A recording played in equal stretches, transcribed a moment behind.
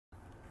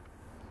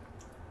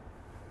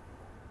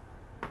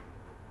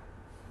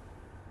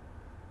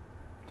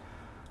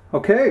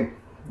Okay,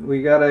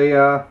 we got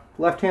a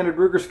left-handed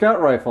Ruger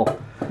Scout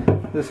Rifle.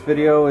 This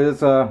video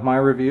is my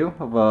review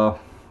of a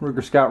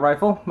Ruger Scout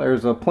Rifle.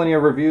 There's plenty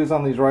of reviews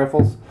on these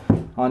rifles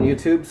on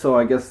YouTube, so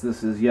I guess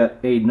this is yet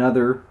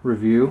another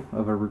review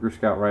of a Ruger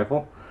Scout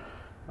Rifle.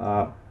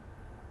 I've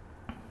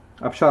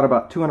shot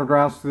about 200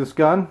 rounds through this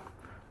gun,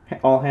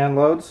 all hand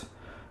loads,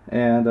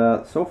 and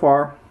so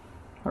far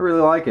I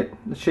really like it.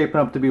 It's shaping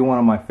up to be one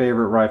of my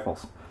favorite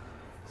rifles.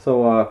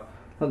 So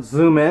let's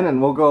zoom in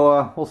and we'll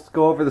go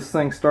over this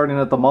thing starting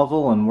at the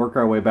muzzle and work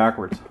our way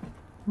backwards.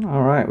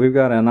 Alright, we've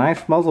got a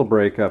nice muzzle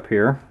brake up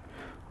here,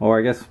 or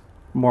I guess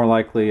more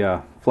likely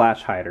a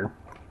flash hider.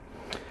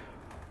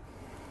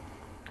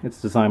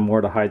 It's designed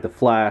more to hide the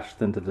flash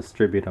than to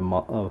distribute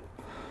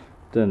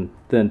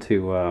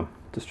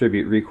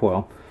distribute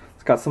recoil.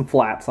 It's got some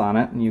flats on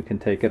it and you can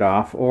take it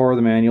off, or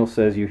the manual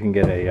says you can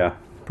get a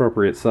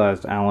appropriate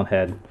sized Allen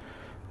head.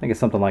 I think it's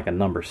something like a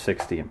number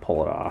 60 and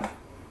pull it off.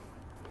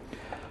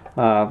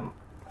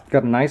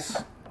 Got a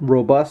nice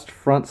robust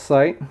front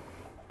sight.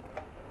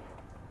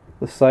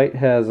 The sight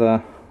has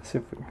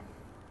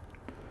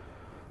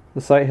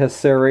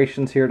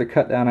serrations here to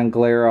cut down on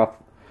glare off,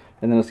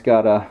 and then it's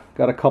got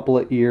a couple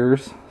of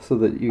ears so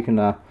that you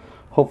can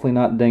hopefully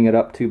not ding it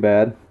up too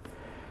bad.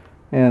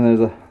 And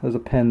there's a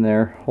pin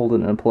there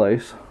holding it in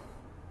place.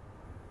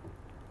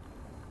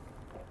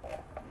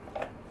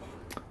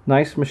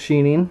 Nice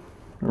machining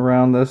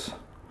around this,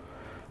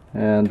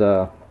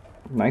 and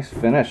nice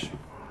finish.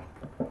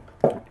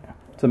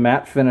 It's a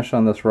matte finish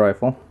on this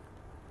rifle.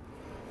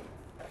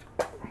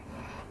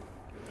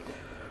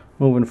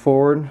 Moving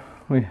forward,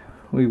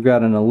 we've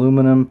got an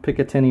aluminum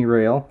Picatinny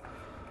rail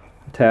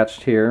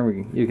attached here.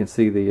 You can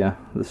see the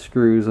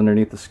screws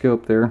underneath the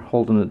scope there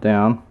holding it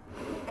down,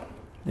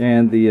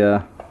 and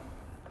the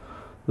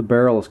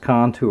barrel is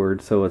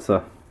contoured, so it's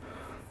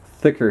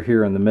thicker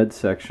here in the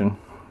midsection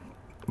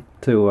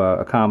to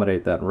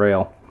accommodate that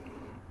rail.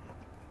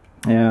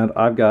 And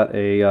I've got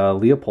a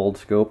Leopold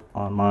scope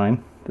on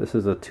mine. This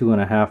is a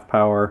 2.5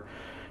 power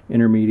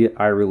intermediate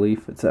eye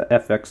relief. It's a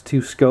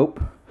FX2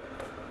 scope,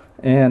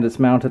 and it's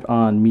mounted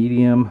on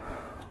medium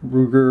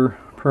Ruger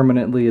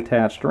permanently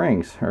attached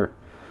rings, or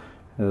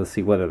let's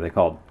see, what are they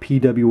called?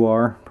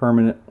 PWR,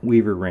 permanent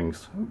weaver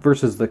rings,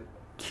 versus the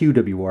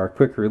QWR,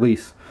 quick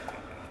release.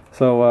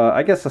 So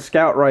I guess a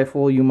Scout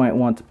rifle, you might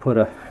want to put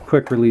a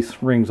quick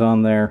release rings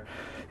on there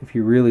if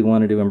you really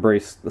wanted to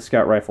embrace the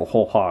Scout rifle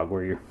whole hog,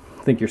 where you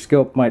think your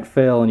scope might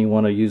fail and you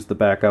want to use the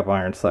backup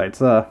iron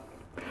sights.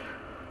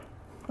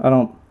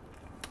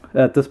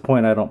 At this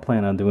point I don't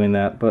plan on doing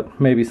that, but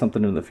maybe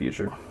something in the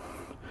future.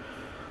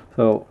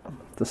 So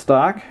the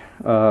stock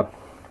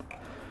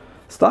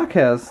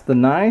has the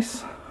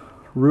nice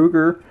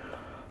Ruger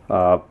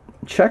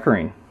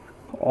checkering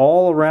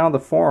all around the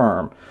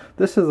forearm.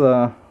 This is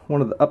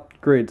one of the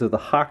upgrades of the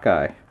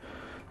Hawkeye,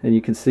 and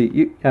you can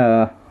see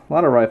a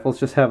lot of rifles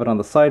just have it on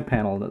the side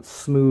panel and it's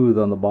smooth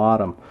on the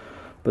bottom,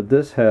 but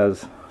this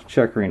has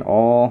checkering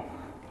all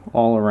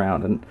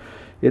around, and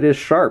it is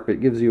sharp.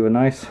 It gives you a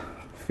nice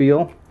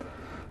feel,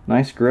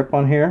 nice grip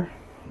on here.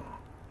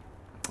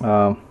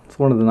 It's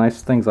one of the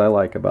nice things I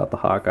like about the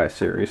Hawkeye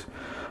series.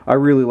 I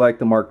really like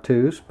the Mark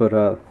IIs, but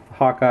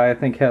Hawkeye I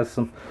think has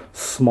some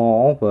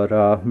small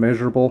but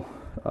measurable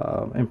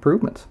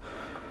improvements.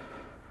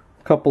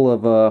 A couple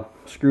of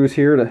screws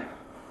here to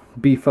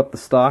beef up the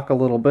stock a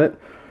little bit.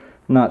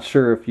 Not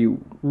sure if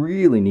you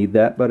really need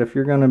that, but if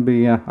you're going to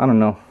be, I don't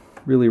know,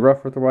 really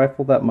rough with the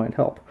rifle, that might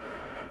help.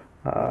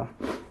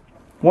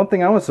 One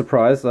thing I was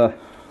surprised, it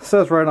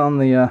says right on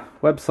the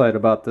website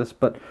about this,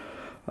 but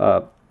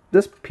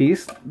this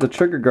piece, the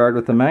trigger guard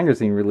with the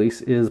magazine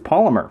release, is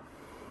polymer.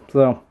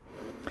 So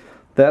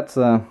that's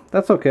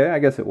okay. I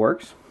guess it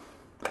works.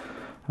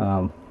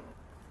 I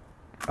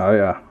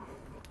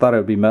thought it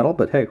would be metal,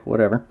 but hey,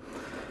 whatever.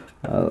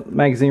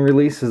 Magazine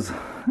release is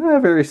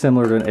very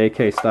similar to an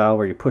AK style,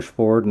 where you push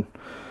forward, and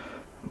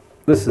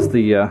this is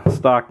the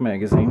stock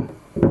magazine.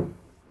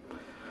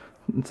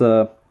 It's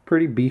a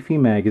pretty beefy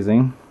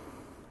magazine.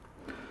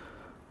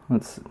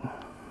 It's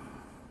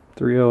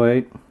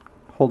 308,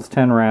 holds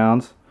 10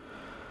 rounds.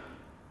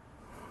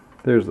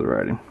 There's the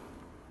writing.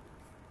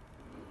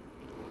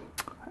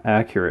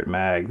 Accurate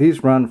mag.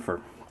 These run for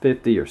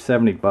 50 or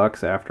 70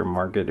 bucks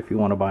aftermarket if you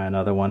want to buy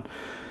another one.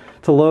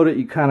 To load it,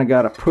 you kind of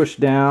got to push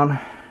down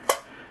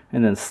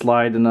and then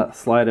slide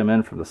them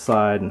in from the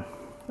side, and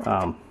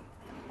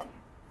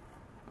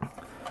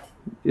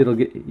it'll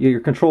get your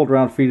controlled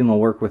round feeding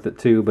will work with it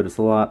too, but it's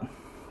a lot,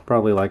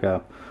 probably like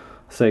a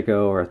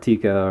Seiko or a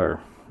Tikka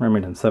or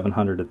Remington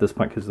 700 at this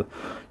point, because you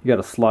got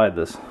to slide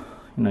this.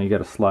 You got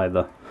to slide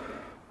the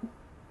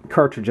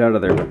cartridge out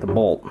of there with the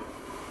bolt,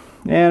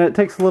 and it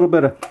takes a little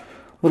bit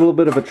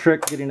of a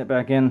trick getting it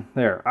back in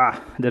there. I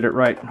did it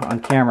right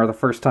on camera the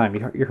first time.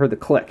 You heard the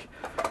click.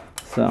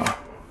 So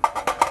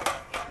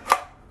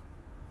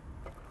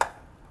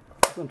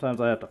sometimes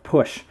I have to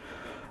push.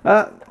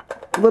 A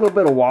little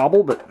bit of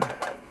wobble,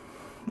 but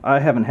I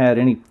haven't had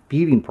any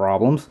feeding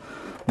problems.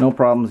 No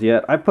problems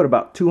yet. I put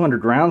about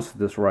 200 rounds to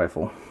this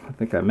rifle. I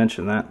think I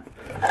mentioned that.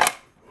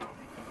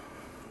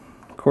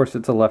 course,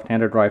 it's a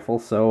left-handed rifle,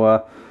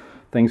 so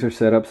things are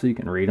set up so you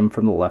can read them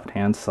from the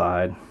left-hand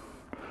side.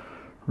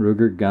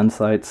 Ruger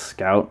Gunsite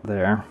Scout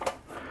there.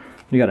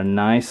 You got a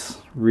nice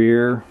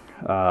rear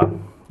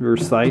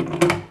sight.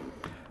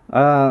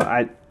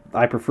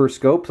 I prefer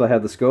scopes. I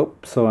have the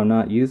scope, so I'm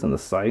not using the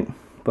sight,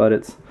 but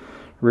it's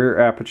rear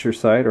aperture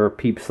sight or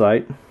peep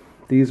sight.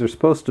 These are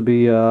supposed to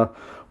be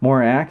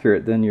more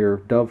accurate than your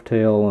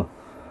dovetail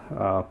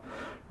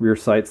rear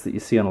sights that you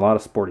see on a lot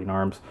of sporting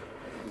arms.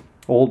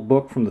 Old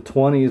book from the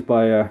 20s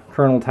by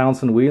Colonel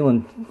Townsend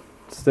Whelan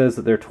says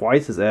that they're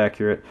twice as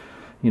accurate.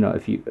 You know,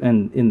 if you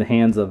and in the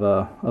hands of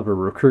a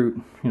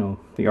recruit. You know,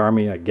 the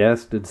Army, I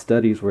guess, did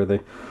studies where they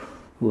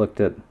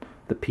looked at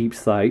the peep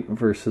sight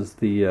versus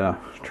the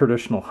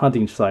traditional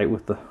hunting sight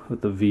with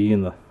the V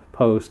and the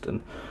post,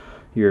 and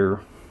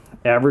your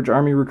average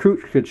Army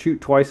recruit could shoot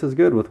twice as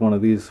good with one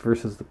of these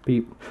versus the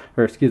peep,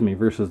 or excuse me,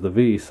 versus the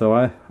V. So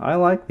I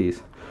like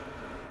these.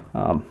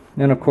 And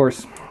of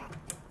course,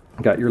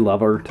 got your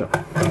lever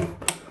to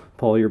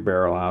pull your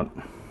barrel out,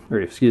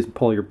 or excuse me,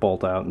 pull your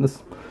bolt out. And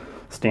this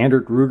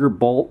standard Ruger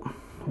bolt,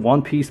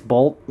 one-piece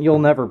bolt. You'll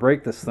never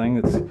break this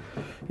thing.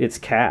 It's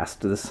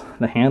cast.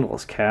 The handle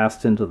is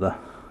cast into the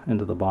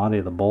body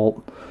of the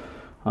bolt.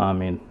 I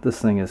mean,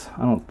 this thing is,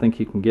 I don't think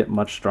you can get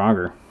much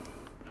stronger.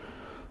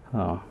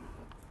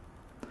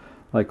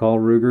 Like all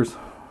Rugers,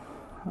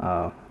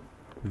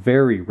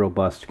 very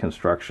robust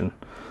construction.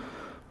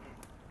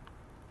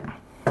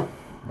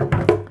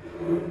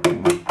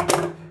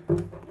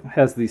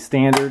 Has the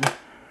standard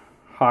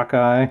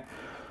Hawkeye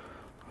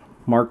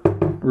Mark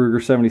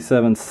Ruger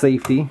 77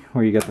 safety,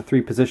 where you got the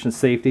 3-position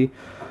safety.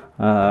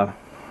 When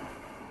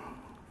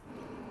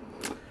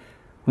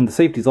the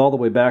safety's all the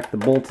way back, the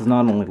bolt is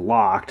not only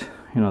locked,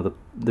 you know,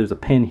 there's a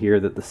pin here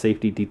that the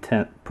safety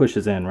detent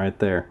pushes in right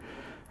there,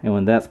 and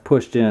when that's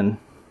pushed in,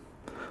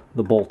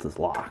 the bolt is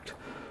locked.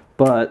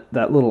 But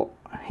that little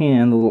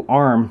hand, the little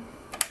arm,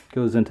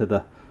 goes into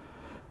the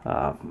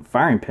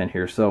firing pin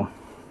here. So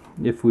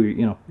if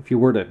you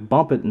were to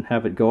bump it and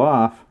have it go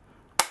off,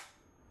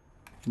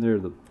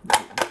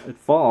 it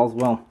falls.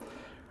 Well,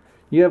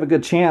 you have a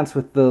good chance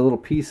with the little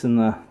piece in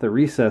the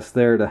recess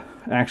there to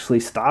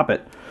actually stop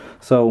it.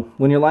 So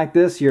when you're like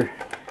this, your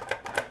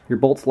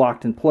bolt's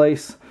locked in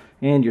place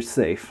and you're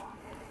safe.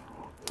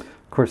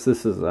 Of course,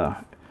 this is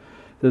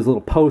there's a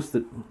little post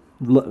that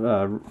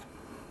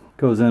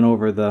goes in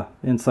over the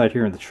inside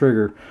here in the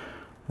trigger.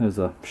 There's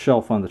a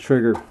shelf on the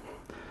trigger,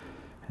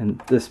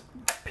 and this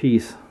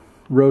piece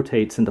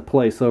rotates into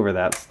place over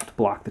that to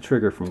block the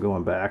trigger from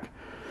going back.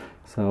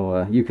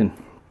 So you can,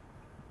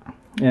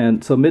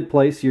 and so mid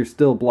place you're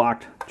still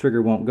blocked,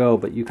 trigger won't go,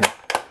 but you can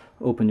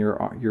open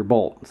your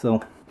bolt.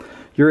 So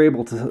you're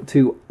able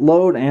to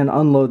load and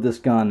unload this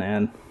gun,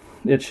 and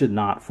it should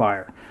not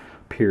fire,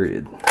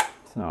 period.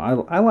 So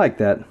I like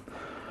that.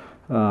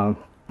 I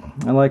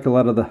like a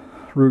lot of the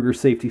Ruger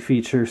safety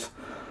features.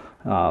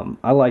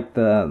 I like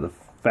the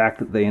fact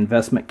that they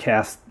investment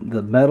cast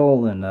the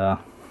metal and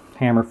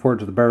hammer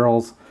forge the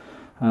barrels.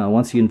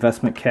 Once you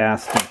investment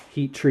cast and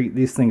heat treat,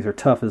 these things are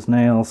tough as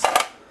nails.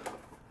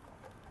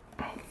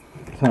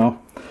 So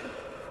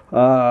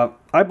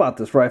I bought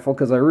this rifle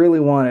because I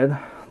really wanted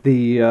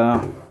the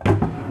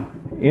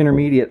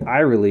intermediate eye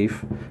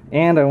relief,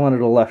 and I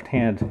wanted a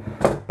left-hand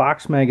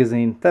box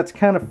magazine. That's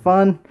kind of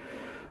fun.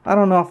 I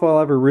don't know if I'll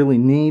ever really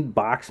need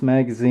box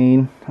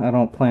magazine. I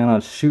don't plan on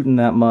shooting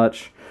that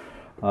much.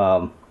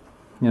 You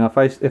know,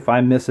 if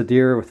I miss a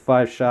deer with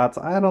 5 shots,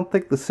 I don't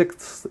think the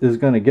 6th is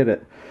going to get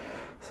it.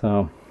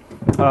 So,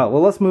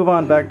 well, let's move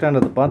on back down to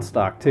the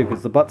buttstock too,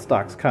 because the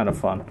buttstock's kind of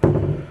fun.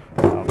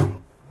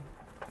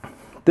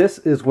 This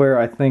is where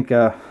I think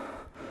the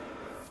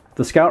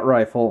Scout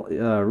Rifle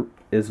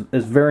is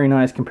very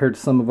nice compared to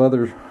some of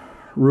other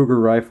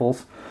Ruger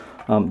rifles.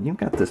 You've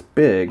got this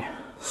big,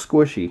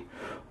 squishy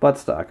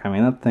buttstock. I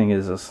mean, that thing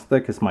is as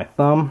thick as my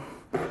thumb.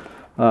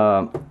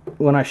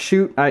 When I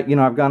shoot, you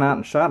know, I've gone out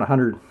and shot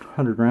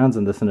 100 rounds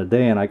in this in a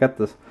day, and I got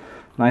this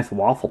nice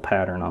waffle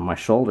pattern on my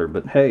shoulder.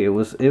 But hey, it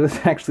was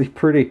actually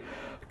pretty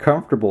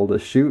comfortable to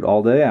shoot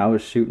all day. I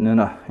was shooting in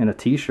a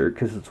t-shirt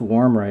because it's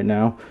warm right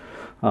now,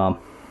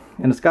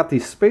 and it's got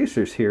these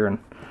spacers here, and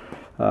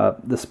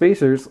the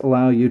spacers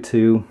allow you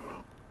to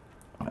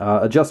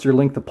adjust your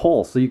length of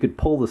pull. So you could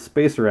pull the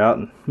spacer out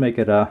and make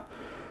it a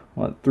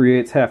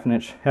 3/8,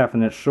 half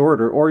an inch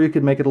shorter, or you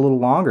could make it a little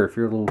longer if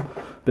you're a little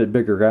bit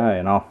bigger guy,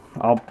 and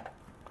I'll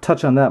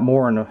touch on that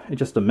more in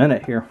just a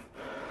minute here.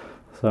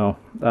 So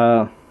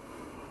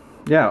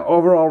yeah,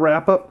 overall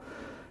wrap up,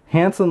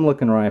 handsome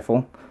looking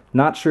rifle.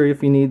 Not sure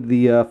if you need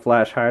the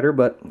flash hider,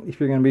 but if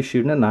you're going to be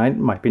shooting at night, it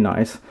might be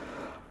nice.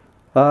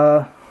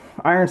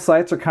 Iron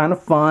sights are kind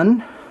of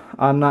fun.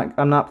 I'm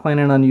not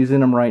planning on using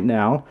them right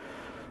now.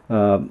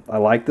 I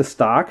like the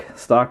stock.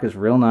 Stock is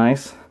real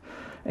nice.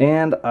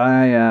 And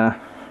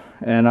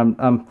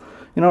I'm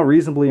you know,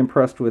 reasonably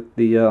impressed with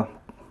the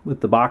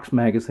box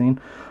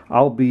magazine.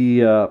 I'll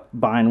be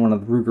buying one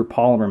of the Ruger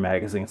polymer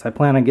magazines. I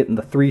plan on getting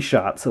the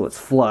 3-shot so it's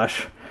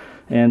flush,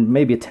 and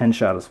maybe a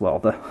 10-shot as well.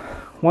 The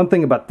one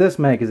thing about this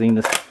magazine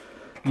is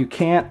you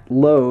can't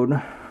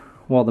load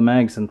while the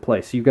mag's in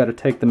place. You've got to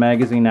take the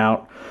magazine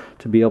out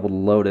to be able to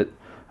load it.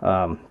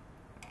 I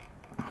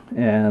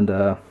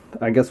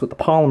guess with the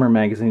polymer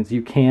magazines,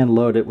 you can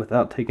load it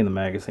without taking the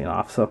magazine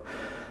off, so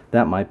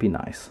that might be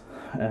nice.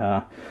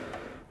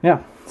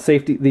 Yeah,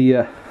 safety,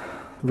 the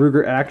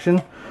Ruger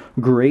action,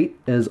 great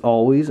as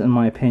always in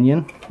my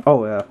opinion.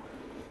 Oh,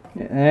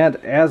 and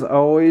as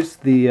always,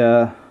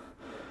 the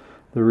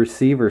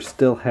receiver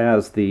still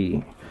has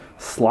the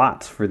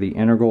slots for the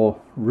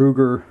integral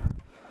Ruger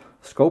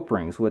scope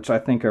rings, which I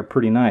think are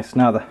pretty nice.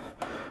 Now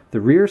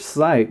the rear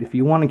sight, if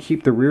you want to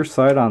keep the rear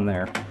sight on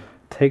there,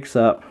 takes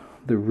up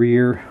the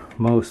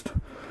rearmost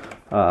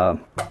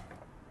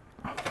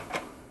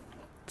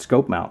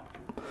scope mount.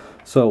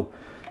 So,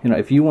 you know,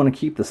 if you want to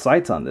keep the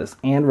sights on this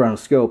and run a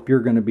scope,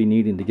 you're going to be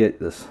needing to get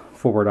this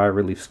forward eye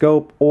relief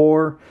scope,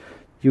 or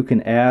you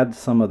can add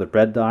some of the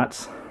red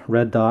dot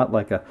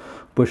like a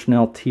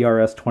Bushnell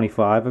TRS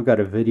 25. I've got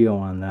a video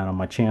on that on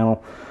my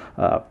channel.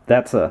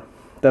 That's a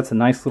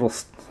nice little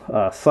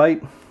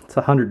sight. It's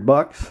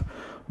 $100,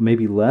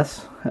 maybe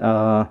less,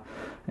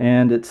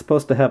 and it's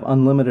supposed to have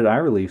unlimited eye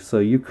relief, so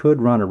you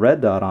could run a red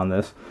dot on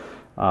this.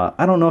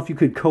 I don't know if you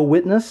could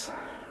co-witness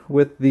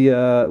with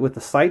the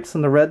sights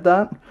and the red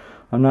dot.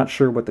 I'm not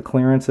sure what the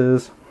clearance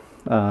is,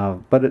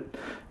 but it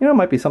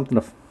might be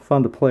something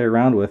fun to play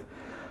around with,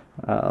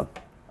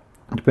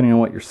 depending on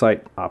what your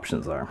sight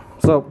options are.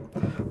 So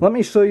let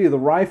me show you the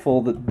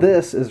rifle that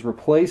this is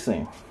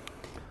replacing.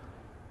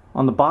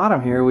 On the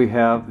bottom here we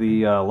have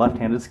the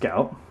left-handed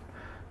Scout,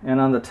 and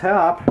on the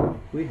top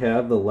we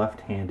have the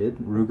left-handed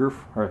Ruger,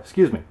 or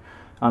excuse me,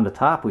 on the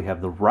top we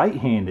have the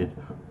right-handed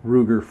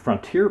Ruger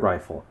Frontier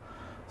rifle.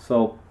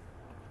 So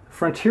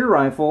Frontier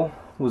rifle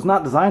was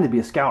not designed to be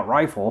a scout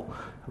rifle,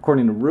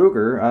 according to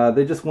Ruger.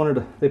 They just wanted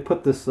to, they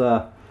put this,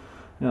 they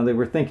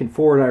were thinking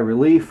forward eye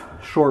relief,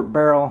 short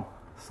barrel,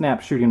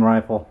 snap shooting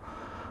rifle.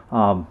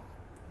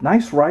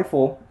 Nice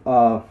rifle.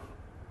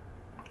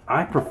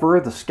 I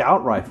prefer the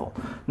scout rifle.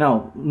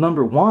 Now,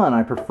 number one,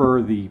 I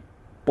prefer the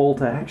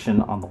bolt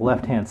action on the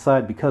left hand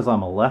side because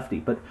I'm a lefty.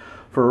 But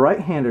for a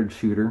right-handed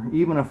shooter,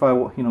 even if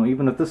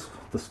this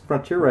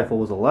Frontier rifle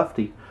was a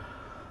lefty,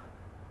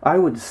 I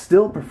would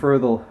still prefer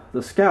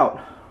the Scout.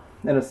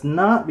 And it's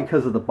not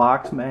because of the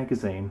box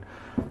magazine.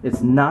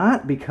 It's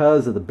not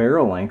because of the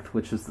barrel length,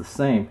 which is the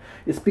same.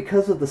 It's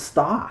because of the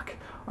stock.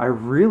 I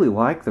really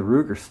like the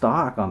Ruger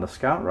stock on the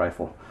Scout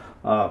rifle.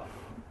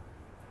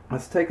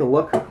 Let's take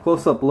a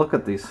close-up look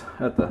at these,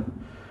 at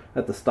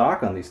the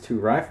stock on these two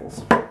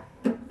rifles.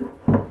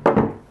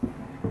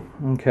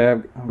 Okay,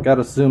 I've got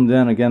it zoomed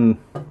in again.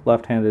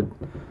 Left-handed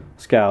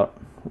Scout,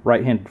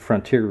 right-handed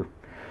Frontier,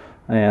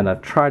 and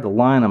I've tried to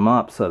line them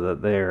up so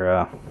that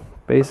they're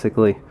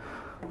basically,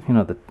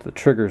 the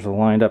triggers are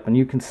lined up, and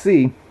you can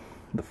see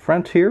the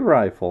Frontier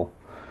rifle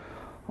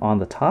on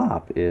the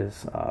top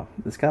is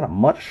it's got a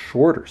much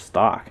shorter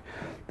stock.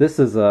 This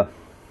is the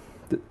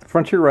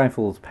Frontier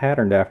rifle is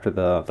patterned after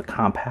the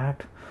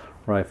compact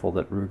rifle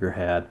that Ruger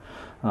had.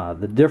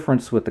 The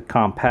difference with the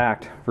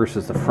compact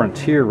versus the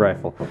Frontier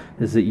rifle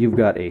is that you've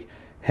got a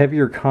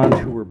heavier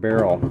contour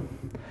barrel,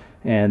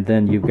 and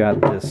then you've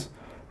got this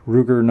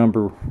Ruger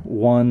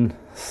 #1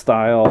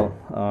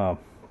 style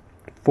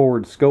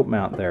forward scope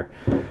mount there.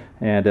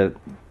 And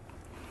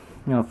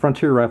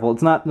Frontier rifle,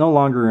 it's no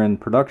longer in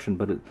production,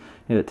 but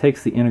it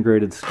takes the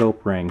integrated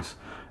scope rings,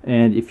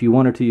 and if you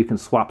wanted to, you can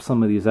swap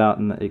some of these out,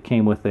 and it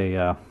came with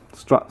a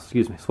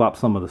swap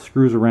some of the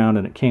screws around,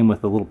 and it came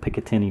with a little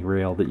Picatinny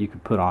rail that you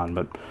could put on,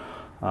 but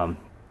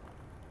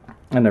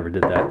I never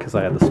did that because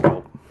I had the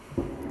scope.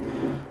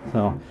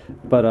 So,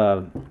 but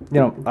I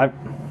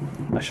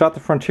shot the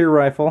Frontier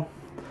rifle.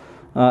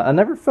 I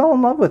never fell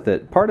in love with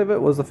it. Part of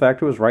it was the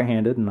fact it was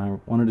right-handed, and I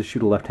wanted to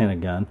shoot a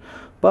left-handed gun.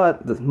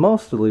 But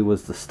mostly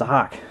was the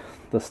stock.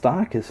 The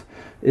stock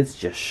it's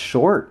just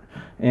short,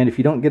 and if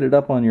you don't get it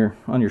up on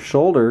your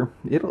shoulder,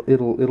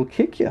 it'll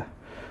kick you.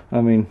 I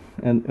mean,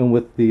 and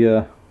with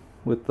the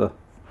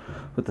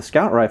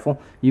Scout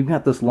rifle, you've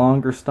got this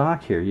longer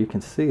stock here. You can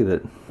see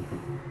that.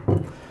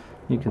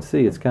 You can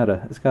see it's got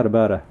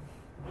about a,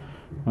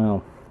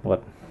 well,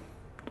 what,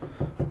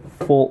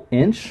 full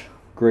inch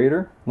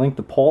greater length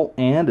of pole,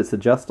 and it's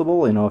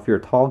adjustable. If you're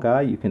a tall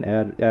guy, you can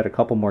add a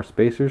couple more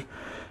spacers.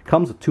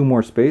 Comes with 2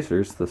 more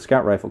spacers. The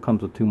Scout rifle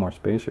comes with 2 more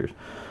spacers.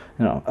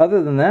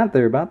 Other than that,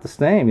 they're about the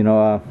same.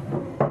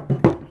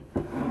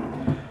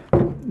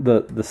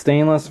 The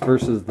stainless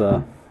versus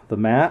the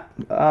matte.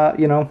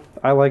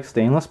 I like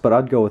stainless, but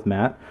I'd go with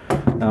matte.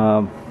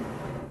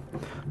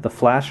 The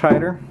flash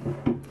hider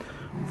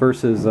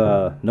versus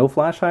no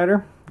flash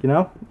hider.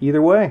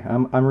 Either way,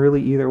 I'm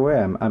really either way.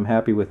 I'm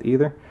happy with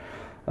either.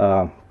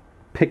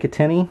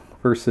 Picatinny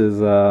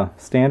versus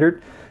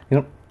standard.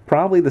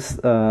 Probably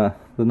the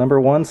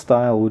 #1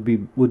 style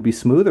would be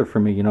smoother for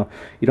me. You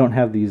don't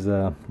have these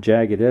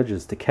jagged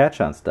edges to catch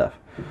on stuff.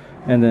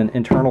 And then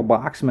internal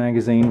box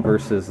magazine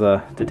versus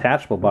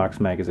detachable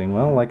box magazine.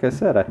 Well, like I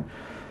said,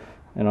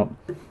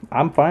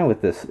 I'm fine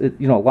with this. A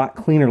lot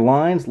cleaner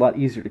lines, a lot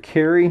easier to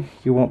carry.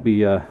 You won't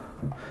be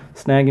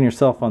snagging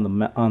yourself on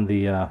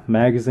the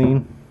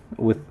magazine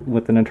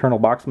with an internal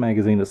box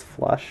magazine is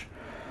flush.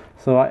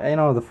 So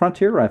the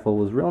Frontier rifle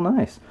was real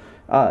nice.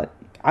 I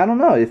don't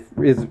know if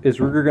is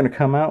Ruger going to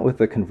come out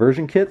with a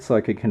conversion kit so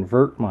I could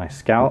convert my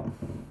Scout.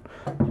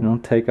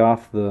 Take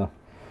off the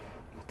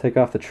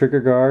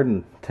trigger guard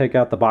and take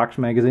out the box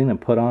magazine and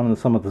put on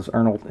some of this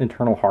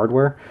internal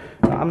hardware.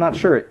 I'm not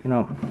sure.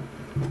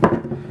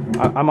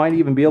 I might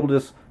even be able to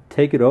just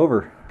take it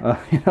over,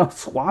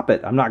 swap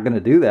it. I'm not going to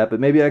do that, but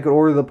maybe I could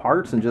order the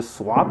parts and just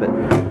swap it.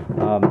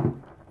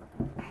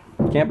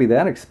 Can't be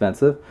that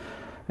expensive.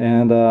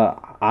 And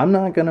I'm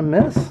not going to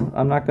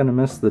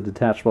miss the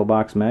detachable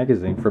box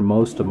magazine for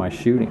most of my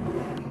shooting.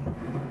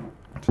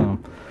 So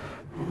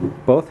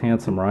both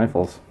handsome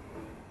rifles.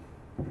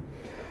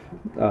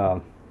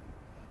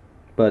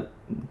 But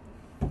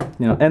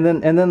and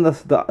then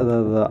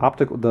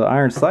the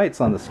iron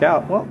sights on the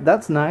Scout. Well,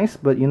 that's nice,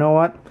 but you know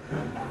what?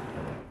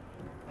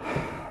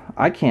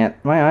 I can't.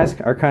 My eyes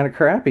are kind of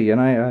crappy, and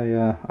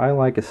I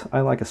like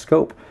a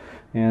scope.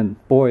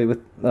 And boy,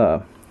 with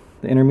the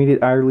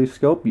intermediate eye relief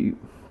scope,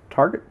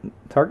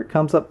 target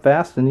comes up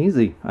fast and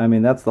easy. I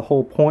mean, that's the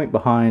whole point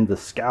behind the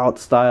Scout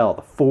style,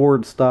 the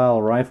Ford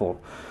style rifle.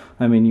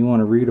 I mean, you want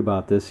to read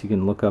about this, you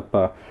can look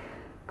up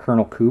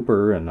Colonel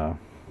Cooper and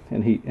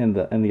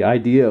the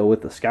idea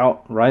with the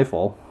Scout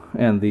rifle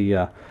and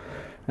the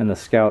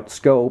Scout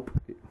scope,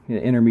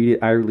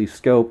 intermediate eye relief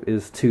scope,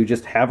 is to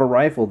just have a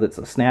rifle that's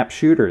a snap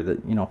shooter, that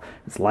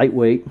it's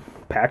lightweight,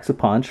 packs a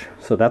punch.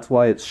 So that's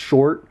why it's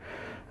short.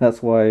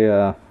 That's why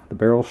the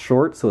barrel's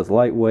short, so it's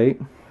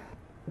lightweight.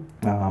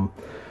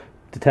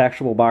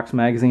 Detachable box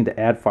magazine to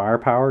add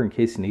firepower in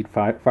case you need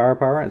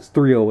firepower. It's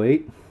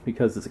 308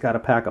 because it's got to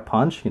pack a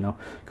punch.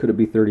 Could it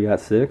be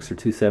 30-06 or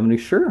 270?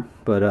 Sure,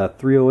 but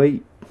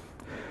 308.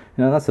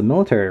 That's a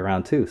military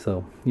round too,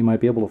 so you might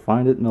be able to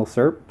find it in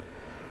Milsurp.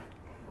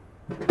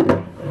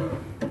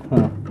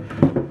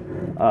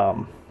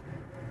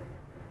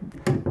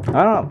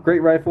 I don't know,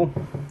 great rifle.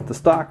 The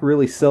stock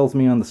really sells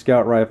me on the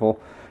Scout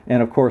rifle,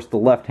 and of course the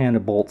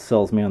left-handed bolt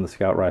sells me on the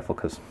Scout rifle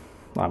because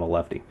I'm a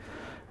lefty.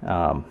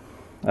 I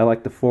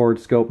like the forward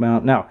scope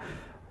mount. Now,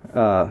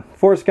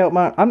 forward scope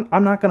mount,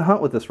 I'm not going to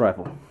hunt with this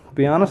rifle. To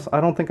be honest, I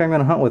don't think I'm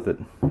going to hunt with it.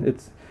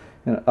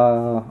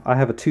 I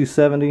have a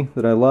 270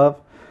 that I love,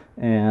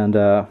 and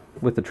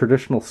with the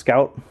traditional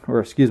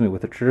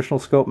with the traditional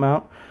scope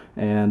mount,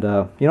 and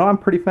I'm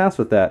pretty fast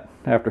with that.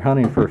 After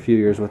hunting for a few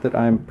years with it,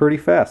 I'm pretty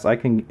fast. I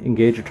can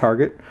engage a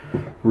target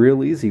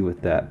real easy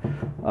with that.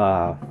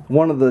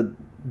 One of the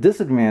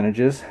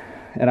disadvantages,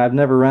 and I've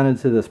never run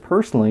into this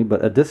personally,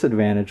 but a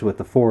disadvantage with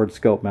the forward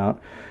scope mount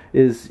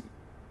is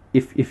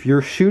if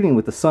you're shooting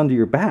with the sun to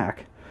your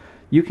back,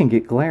 you can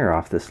get glare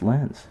off this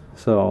lens.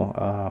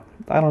 So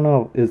I don't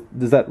know, is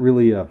that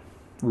really a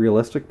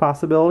realistic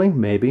possibility?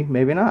 Maybe,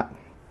 maybe not.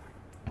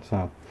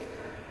 So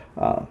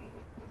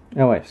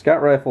anyway,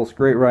 Scout rifle's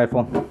great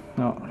rifle.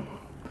 Oh,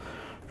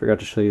 forgot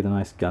to show you the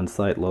nice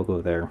Gunsite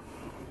logo there.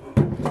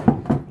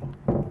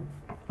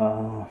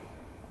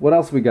 What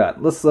else we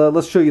got? Let's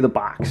show you the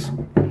box.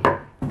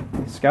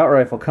 Scout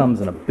rifle comes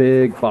in a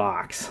big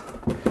box,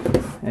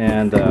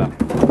 and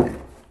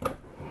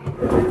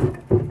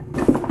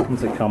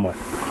what's it come with?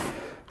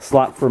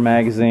 Slot for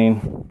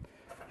magazine.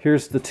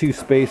 Here's the two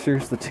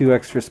spacers, the two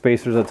extra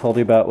spacers I told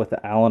you about with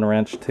the Allen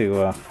wrench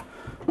to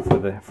for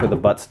the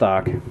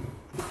buttstock.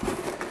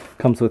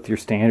 Comes with your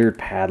standard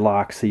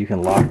padlock, so you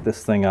can lock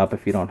this thing up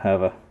if you don't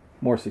have a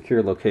more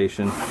secure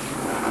location.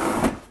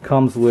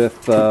 Comes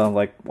with,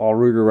 like all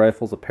Ruger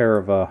rifles, a pair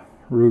of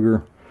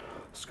Ruger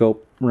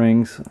scope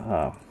rings.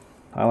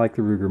 I like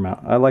the Ruger mount.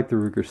 I like the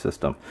Ruger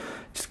system.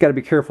 Just got to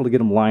be careful to get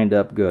them lined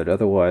up good,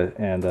 otherwise,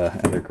 and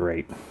they're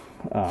great.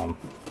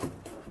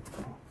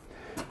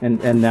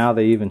 And now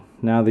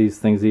these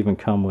things even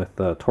come with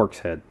Torx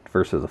head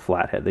versus a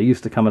flat head. They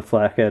used to come with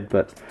flat head,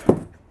 but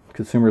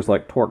consumers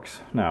like Torx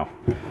now.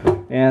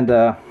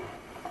 And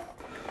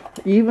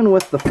even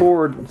with the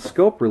forward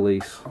scope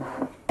release,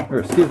 or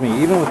excuse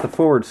me, even with the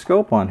forward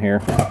scope on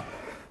here,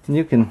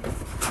 you can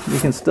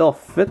still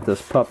fit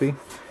this puppy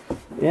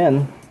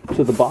in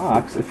to the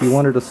box if you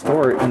wanted to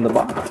store it in the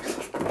box.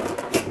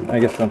 I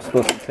guess I'm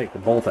supposed to take the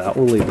bolt out.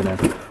 We'll leave it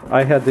in.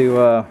 I had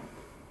to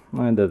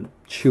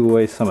chew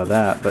away some of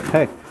that, but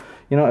hey,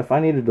 if I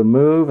needed to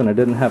move and I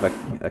didn't have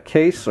a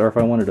case, or if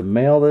I wanted to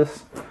mail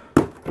this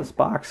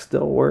box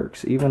still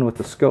works even with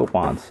the scope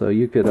on. So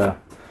you could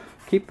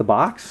keep the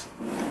box.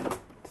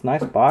 It's a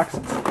nice box.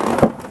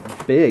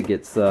 It's big.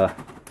 It's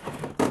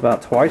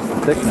about twice the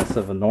thickness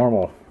of a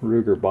normal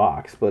Ruger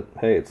box, but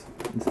hey, it's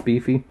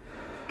beefy.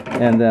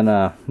 And then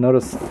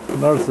notice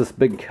this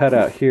big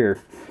cutout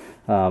here.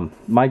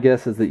 My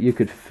guess is that you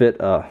could fit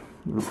a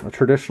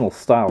traditional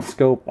style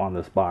scope on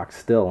this box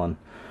still,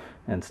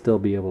 and still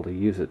be able to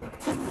use it.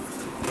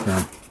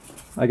 So,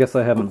 I guess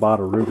I haven't bought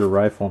a Ruger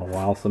rifle in a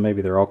while, so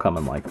maybe they're all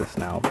coming like this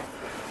now.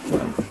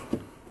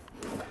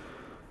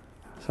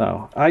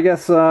 So I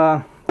guess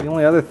the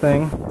only other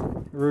thing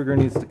Ruger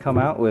needs to come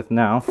out with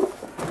now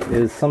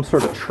is some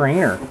sort of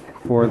trainer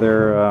for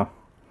their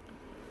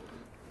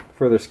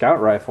for their scout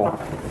rifle. A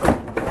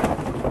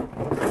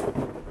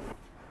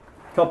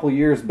couple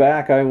years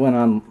back,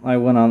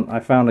 I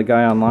found a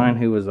guy online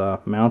who was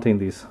mounting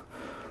these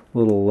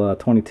little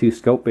 22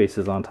 scope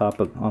bases on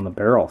the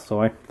barrel.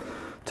 So I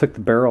took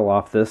the barrel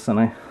off this and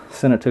I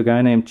sent it to a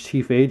guy named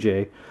Chief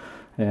AJ,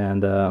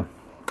 and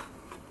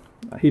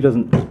he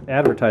doesn't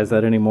advertise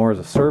that anymore as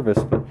a service,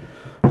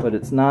 but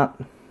it's not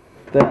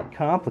that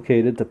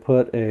complicated to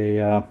put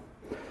a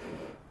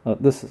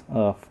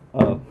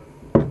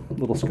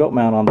little scope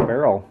mount on the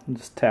barrel.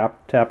 Just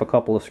tap a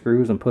couple of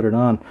screws and put it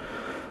on.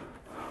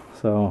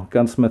 So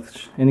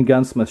any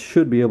gunsmith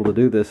should be able to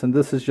do this, and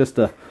this is just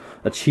a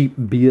cheap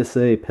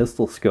BSA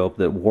pistol scope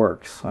that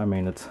works. I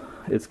mean,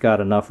 it's got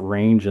enough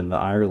range in the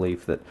eye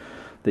relief that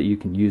you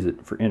can use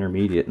it for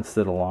intermediate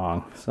instead of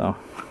long. So,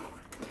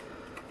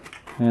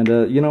 and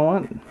you know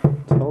what?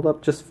 It's held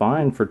up just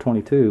fine for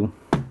 22.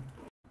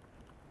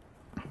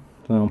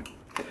 So,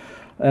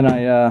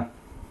 and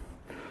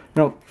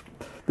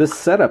this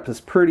setup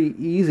is pretty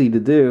easy to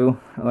do.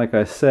 Like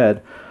I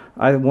said,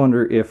 I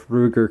wonder if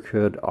Ruger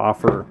could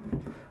offer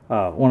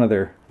one of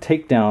their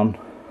takedown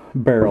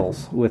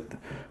barrels with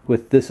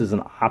this as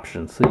an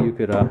option, so you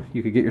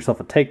could get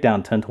yourself a takedown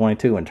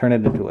 1022 and turn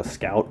it into a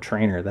scout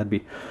trainer.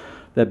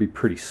 That'd be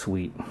pretty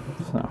sweet.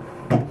 So,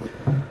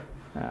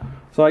 yeah.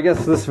 So I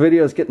guess this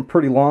video is getting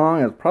pretty long.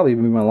 It'll probably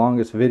be my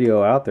longest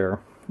video out there,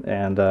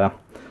 and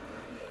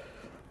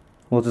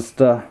we'll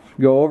just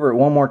go over it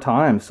one more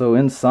time. So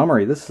in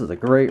summary, this is a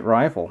great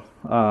rifle.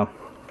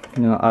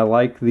 I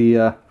like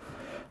the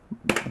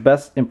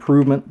best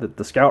improvement that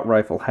the Scout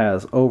rifle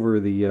has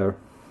over the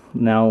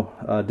now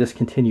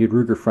discontinued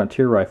Ruger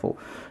Frontier rifle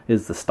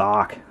is the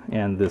stock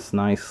and this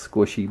nice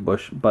squishy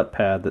butt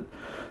pad that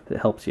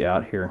helps you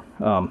out here.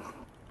 I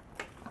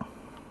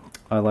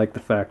like the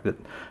fact that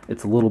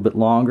it's a little bit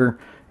longer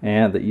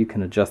and that you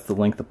can adjust the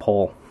length of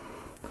pole.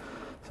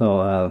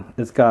 So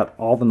it's got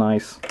all the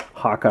nice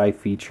Hawkeye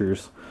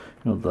features,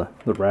 the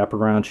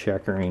wraparound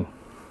checkering.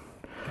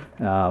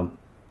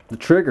 The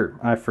trigger,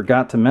 I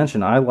forgot to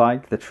mention, I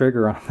like the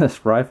trigger on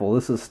this rifle.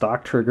 This is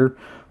stock trigger,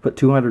 put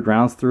 200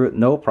 rounds through it,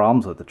 no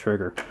problems with the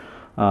trigger.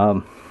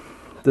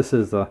 This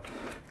is a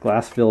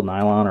glass-filled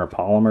nylon or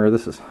polymer.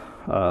 This is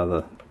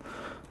the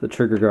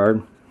trigger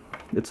guard.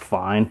 It's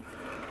fine.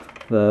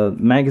 The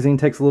magazine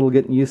takes a little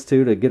getting used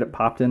to get it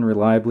popped in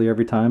reliably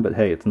every time, but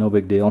hey, it's no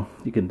big deal.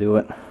 You can do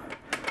it.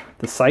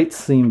 The sights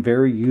seem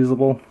very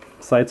usable.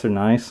 Sights are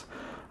nice.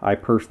 I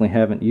personally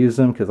haven't used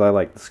them because I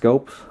like the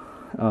scopes.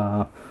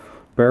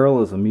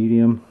 Barrel is a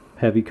medium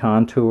heavy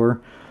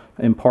contour,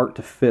 in part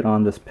to fit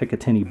on this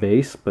Picatinny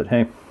base, but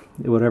hey,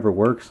 whatever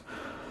works.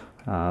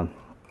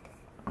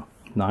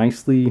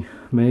 Nicely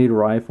made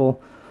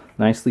rifle,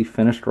 nicely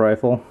finished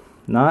rifle.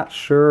 Not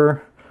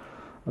sure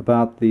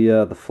about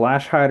the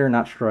flash hider,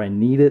 not sure I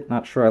need it,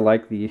 not sure I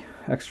like the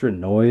extra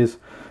noise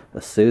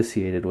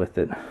associated with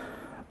it,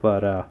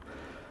 but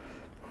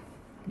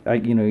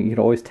you could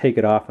always take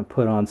it off and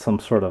put on some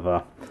sort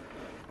of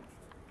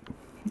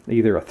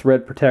either a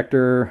thread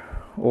protector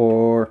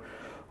or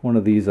one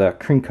of these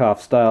Krinkhoff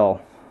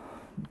style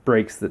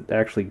brakes that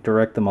actually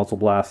direct the muzzle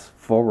blast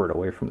forward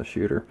away from the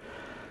shooter.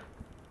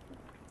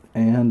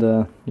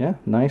 And yeah,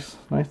 nice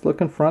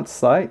looking front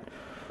sight.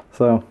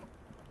 So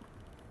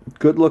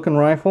good looking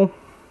rifle.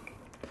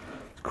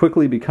 It's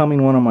quickly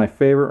becoming one of my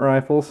favorite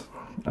rifles.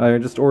 I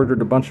just ordered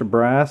a bunch of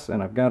brass,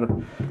 and I've got it,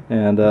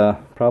 and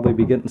probably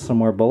be getting some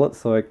more bullets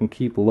so I can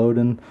keep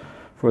loading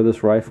for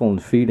this rifle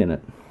and feeding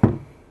it.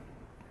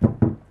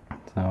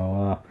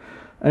 So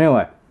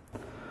anyway,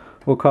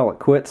 we'll call it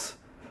quits.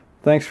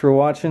 Thanks for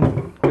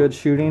watching. Good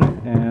shooting,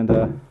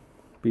 and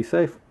be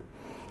safe.